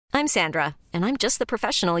I'm Sandra, and I'm just the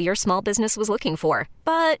professional your small business was looking for.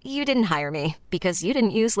 But you didn't hire me because you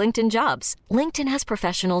didn't use LinkedIn Jobs. LinkedIn has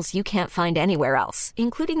professionals you can't find anywhere else,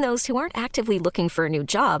 including those who aren't actively looking for a new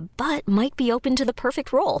job, but might be open to the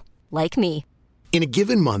perfect role, like me. In a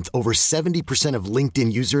given month, over 70% of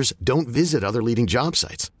LinkedIn users don't visit other leading job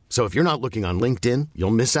sites. So if you're not looking on LinkedIn,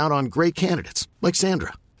 you'll miss out on great candidates like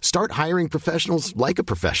Sandra. Start hiring professionals like a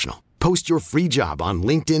professional. Post your free job on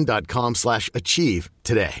linkedin.com/achieve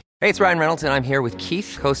today. Hey, it's Ryan Reynolds, and I'm here with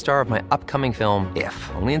Keith, co-star of my upcoming film, If,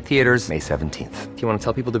 only in theaters May 17th. Do you want to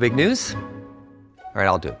tell people the big news? All right,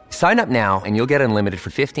 I'll do it. Sign up now and you'll get unlimited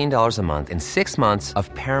for $15 a month and 6 months of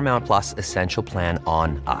Paramount Plus Essential Plan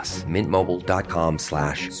on us.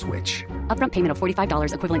 MintMobile.com/switch. Upfront payment of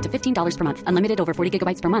 $45 equivalent to $15 per month. Unlimited over 40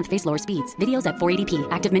 gigabytes per month. Face lower speeds. Videos at 480p.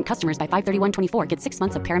 Active Mint customers by 531.24 get 6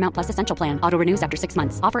 months of Paramount Plus Essential Plan. Auto renews after 6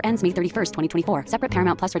 months. Offer ends May 31st, 2024. Separate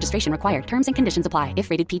Paramount Plus registration required. Terms and conditions apply if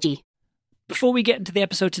rated PG. Before we get into the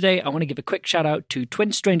episode today, I want to give a quick shout out to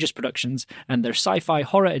Twin Strangers Productions and their sci-fi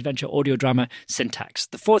horror adventure audio drama Syntax,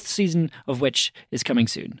 the 4th season of which is coming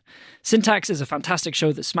soon. Syntax is a fantastic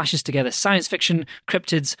show that smashes together science fiction,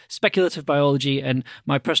 cryptids, speculative biology, and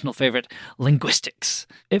my personal favourite, linguistics.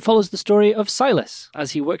 It follows the story of Silas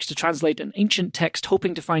as he works to translate an ancient text,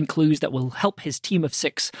 hoping to find clues that will help his team of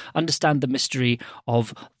 6 understand the mystery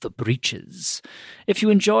of the breaches. If you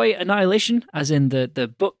enjoy Annihilation, as in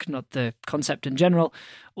the book, not the concept in general,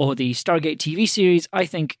 or the Stargate TV series, I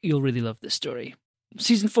think you'll really love this story.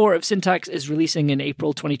 Season 4 of Syntax is releasing in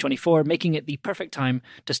April 2024, making it the perfect time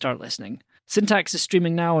to start listening. Syntax is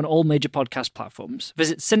streaming now on all major podcast platforms.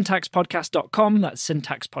 Visit syntaxpodcast.com, that's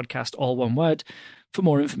Syntax Podcast, all one word, for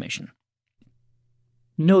more information.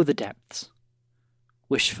 Know the depths.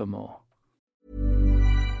 Wish for more.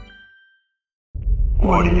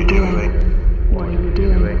 What are you doing? What are you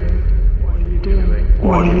doing? What are you doing?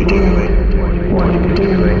 What are you doing? What are you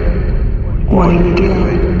doing? What are you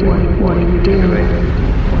doing? What are you doing?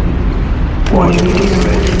 What are you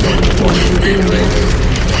doing? What are you doing?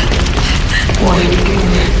 What are you doing?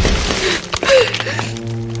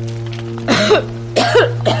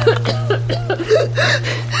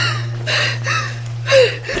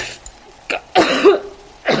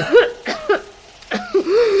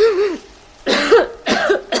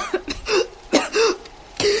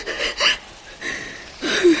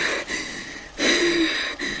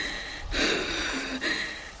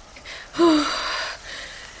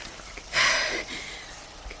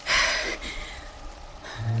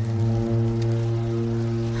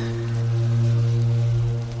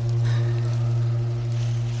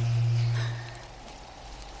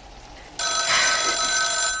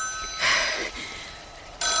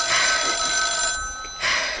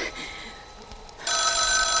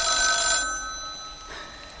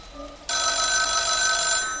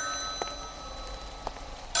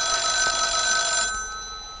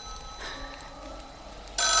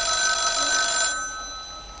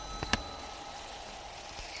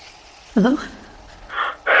 Hello?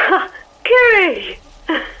 Kerry!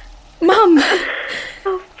 Mum!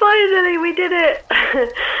 Oh, finally we did it!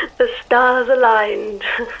 The stars aligned.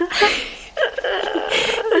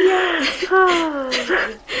 Yeah.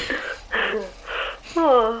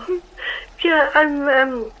 Oh. Yeah,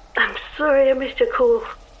 I'm sorry I missed your call.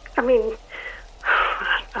 I mean,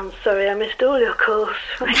 I'm sorry I missed all your calls.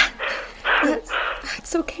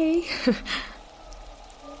 That's okay.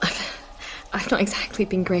 I've not exactly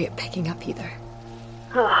been great at picking up either.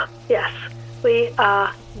 Oh, yes. We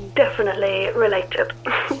are definitely related.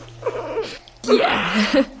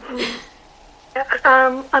 Yeah.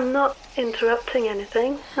 I'm not interrupting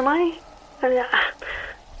anything, am I?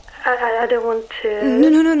 I don't want to...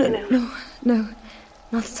 No,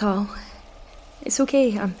 not at all. It's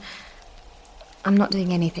okay. I'm not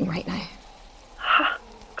doing anything right now.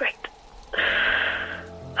 Great.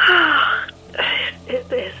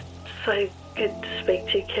 It is so good to speak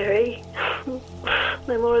to you, Kerry. No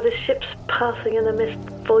more of the ships passing in the mist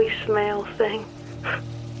voicemail thing.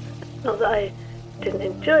 Not that I didn't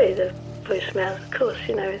enjoy the voicemail, of course.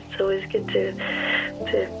 You know, it's always good to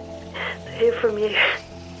hear from you.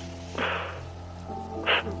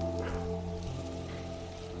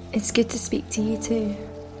 It's good to speak to you too.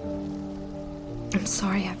 I'm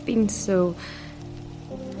sorry I've been so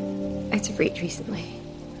out of reach recently.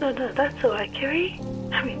 No, that's all right, Kerry.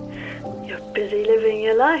 I mean, you're busy living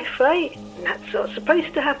your life, right? And that's what's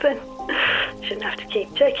supposed to happen. Shouldn't have to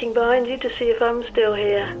keep checking behind you to see if I'm still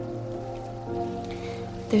here.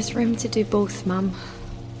 There's room to do both, Mum.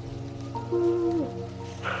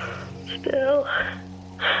 Still.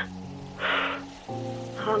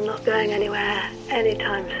 I'm not going anywhere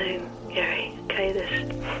anytime soon, Kerry. okay.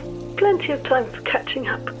 There's plenty of time for catching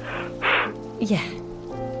up. Yeah.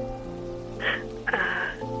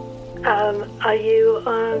 Are you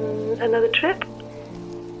on another trip?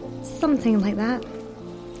 Something like that.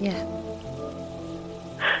 Yeah.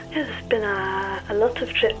 There's been a lot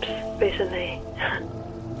of trips recently.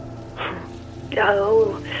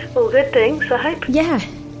 All good things, I hope. Yeah.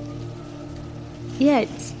 Yeah,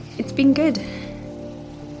 it's been good.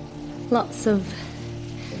 Lots of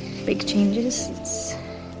big changes.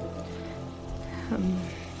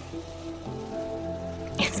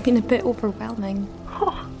 It's been a bit overwhelming.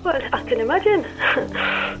 Oh, well, I can imagine.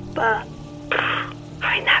 But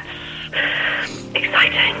I mean, that's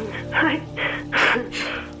exciting, right?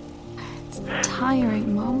 It's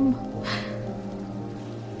tiring, Mum.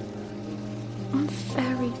 I'm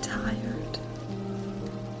very tired.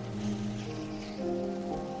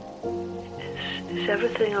 Is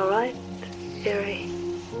everything all right, Kiri?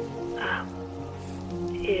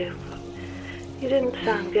 You didn't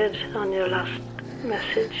sound good on your last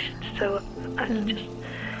message, so I just...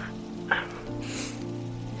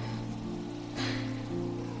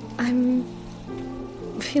 I'm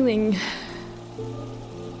feeling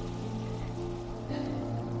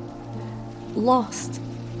lost.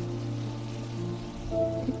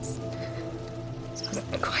 It's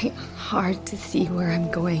quite hard to see where I'm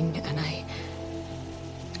going, and I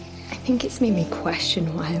think it's made me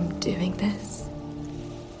question why I'm doing this.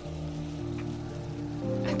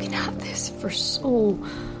 I've been at this for so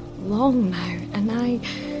long now, and I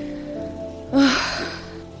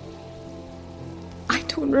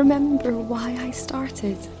don't remember why I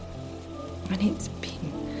started. And it's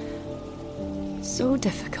been so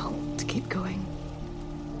difficult to keep going.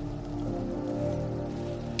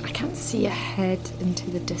 I can't see ahead into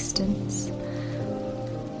the distance.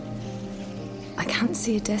 I can't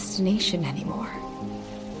see a destination anymore.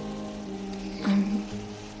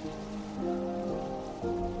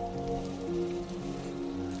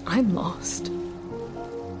 I'm lost.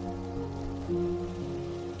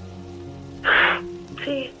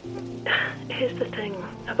 See, here's the thing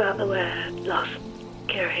about the word lost,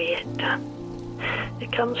 Kiri.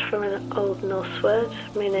 It comes from an Old Norse word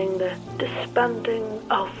meaning the disbanding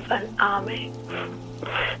of an army.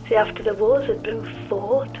 See, after the wars had been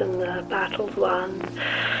fought and the battles won,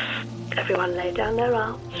 everyone laid down their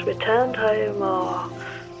arms, returned home, or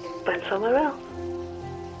went somewhere else.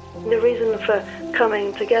 The reason for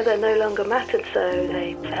coming together no longer mattered, so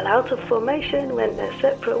they fell out of formation, went their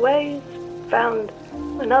separate ways, found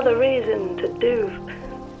another reason to do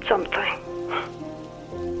something.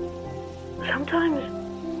 Sometimes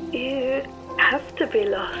you have to be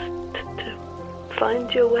lost to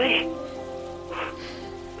find your way.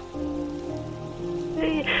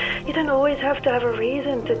 You don't always have to have a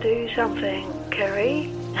reason to do something,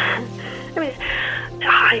 Kiri. I mean,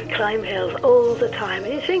 I climb hills all the time,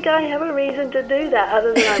 and you think I have a reason to do that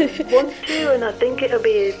other than I want to, and I think it'll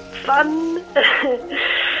be fun?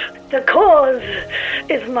 The cause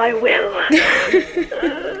is my will.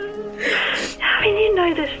 I mean, you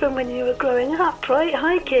know this from when you were growing up, right?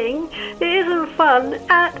 Hiking, it isn't fun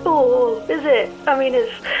at all, is it? I mean,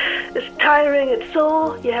 it's tiring, it's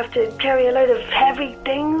sore, you have to carry a load of heavy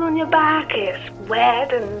things on your back, it's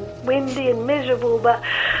wet and windy and miserable, but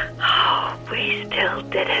we still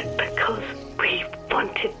did it because we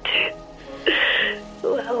wanted to.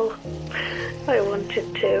 Well, I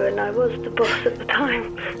wanted to, and I was the boss at the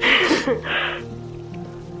time.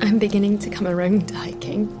 I'm beginning to come around to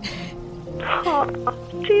hiking. Oh,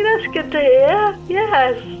 gee, that's good to hear.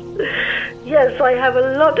 Yes. Yes, I have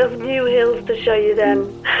a lot of new hills to show you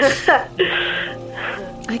then.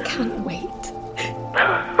 I can't wait.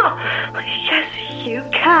 Yes, you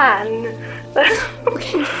can.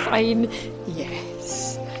 Okay, fine.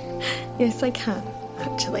 Yes. Yes, I can,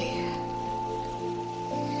 actually.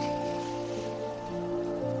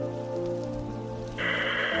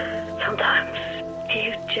 Sometimes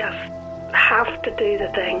you just have to do the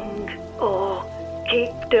thing, or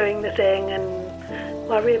keep doing the thing and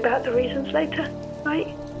worry about the reasons later,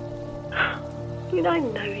 right? I mean, I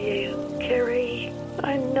know you, Kiri.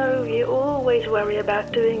 I know you always worry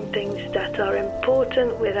about doing things that are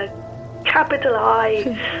important with a capital I.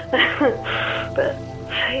 But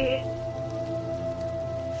see,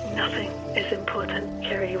 nothing is important,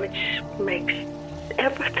 Kiri, which makes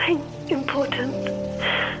everything important.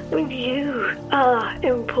 I mean, you are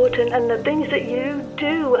important, and the things that you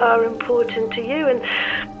do are important to you, and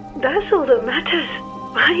that's all that matters,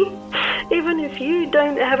 right? Even if you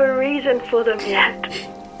don't have a reason for them yet.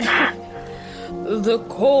 The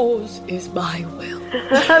cause is my will.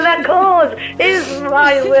 The cause is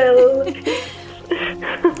my will.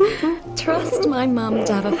 trust my mum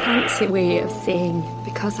to have a fancy way of saying,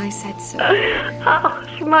 because I said so. Oh,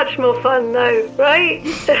 it's much more fun though, right?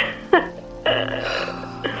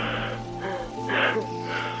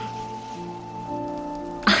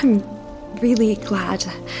 I'm really glad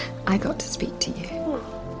I got to speak to you.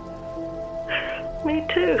 Me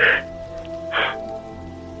too.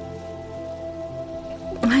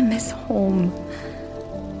 I miss home.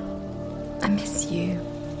 I miss you.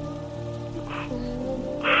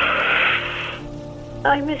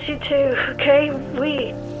 I miss you too, okay?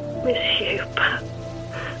 We miss you, but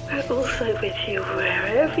we're also with you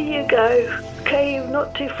wherever you go. Okay, you're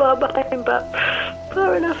not too far behind, but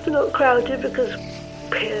far enough to not crowd you because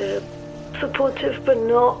we're supportive but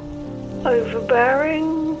not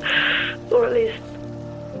overbearing, or at least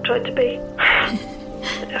try to be.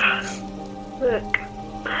 Look,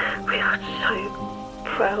 we are so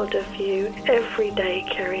proud of you every day,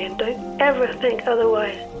 Kerry, and don't ever think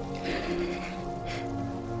otherwise.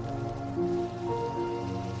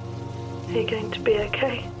 Are you going to be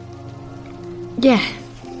okay? Yeah.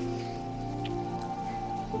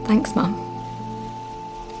 Thanks, Mum.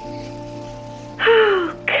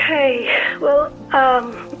 Okay, well,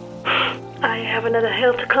 I have another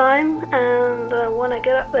hill to climb, and I want to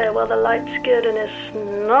get up there while the light's good and it's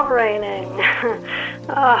not raining.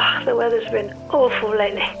 The weather's been awful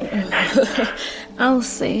lately.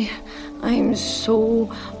 Elsie, I'm so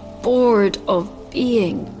bored of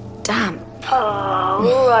being damp. Oh,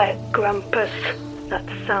 all right, Grumpus. That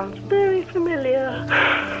sounds very familiar.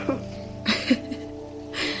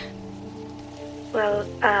 Well,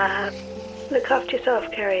 look after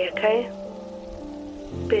yourself, Kerry, okay?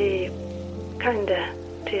 Be kinder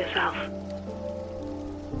to yourself.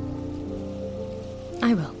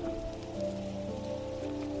 I will.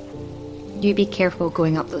 You be careful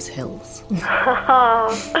going up those hills.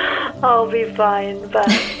 I'll be fine, but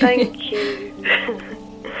thank you.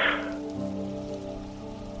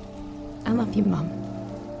 I love you, Mum.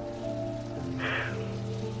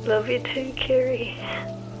 Love you too, Kerry.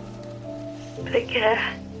 Take care.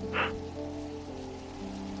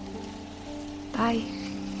 Bye.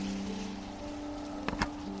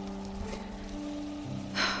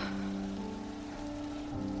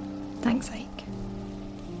 Thanks, Ike.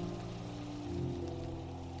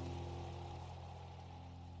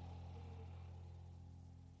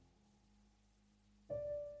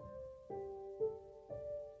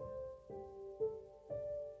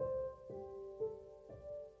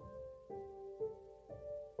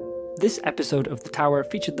 This episode of The Tower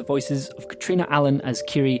featured the voices of Katrina Allen as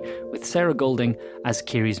Kiri, with Sarah Golding as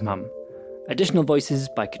Kiri's mum. Additional voices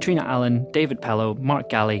by Katrina Allen, David Pello, Mark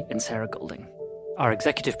Galley, and Sarah Golding. Our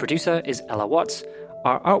executive producer is Ella Watts.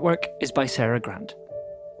 Our artwork is by Sarah Grant.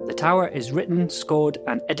 The Tower is written, scored,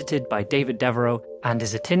 and edited by David Devereaux and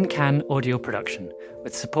is a Tin Can audio production,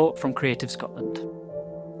 with support from Creative Scotland.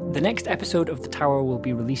 The next episode of The Tower will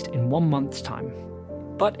be released in 1 month's time.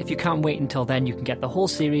 But if you can't wait until then, you can get the whole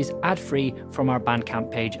series ad-free from our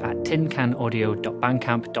Bandcamp page at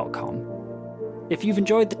tincanaudio.bandcamp.com. If you've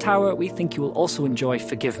enjoyed The Tower, we think you will also enjoy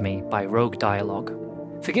Forgive Me by Rogue Dialogue.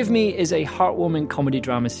 Forgive Me is a heartwarming comedy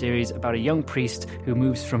drama series about a young priest who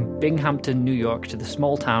moves from Binghamton, New York to the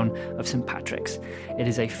small town of St. Patrick's. It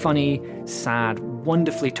is a funny, sad,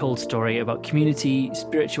 wonderfully told story about community,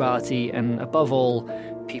 spirituality, and above all,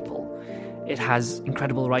 people. It has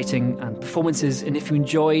incredible writing and performances, and if you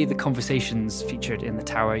enjoy the conversations featured in The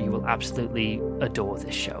Tower, you will absolutely adore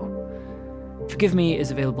this show. Forgive Me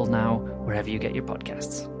is available now wherever you get your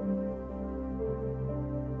podcasts.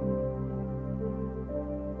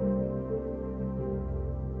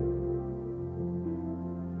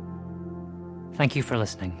 Thank you for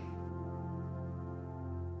listening.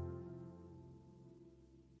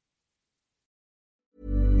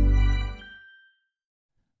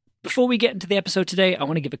 Before we get into the episode today, I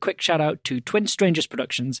want to give a quick shout out to Twin Strangers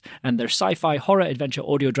Productions and their sci-fi horror adventure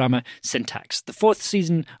audio drama Syntax, the 4th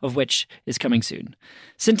season of which is coming soon.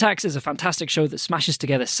 Syntax is a fantastic show that smashes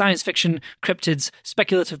together science fiction, cryptids,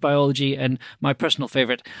 speculative biology, and my personal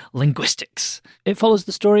favourite, linguistics. It follows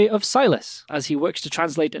the story of Silas as he works to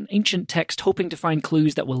translate an ancient text, hoping to find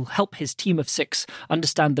clues that will help his team of 6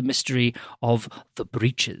 understand the mystery of the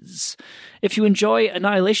breaches. If you enjoy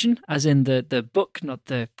Annihilation, as in the book, not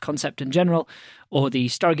the concept in general, or the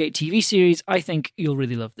Stargate TV series, I think you'll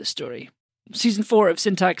really love this story. Season 4 of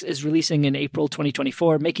Syntax is releasing in April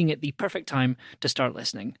 2024, making it the perfect time to start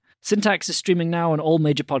listening. Syntax is streaming now on all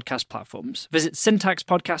major podcast platforms. Visit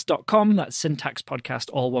syntaxpodcast.com, that's Syntax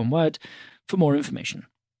Podcast, all one word, for more information.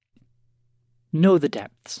 Know the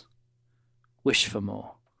depths. Wish for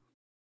more.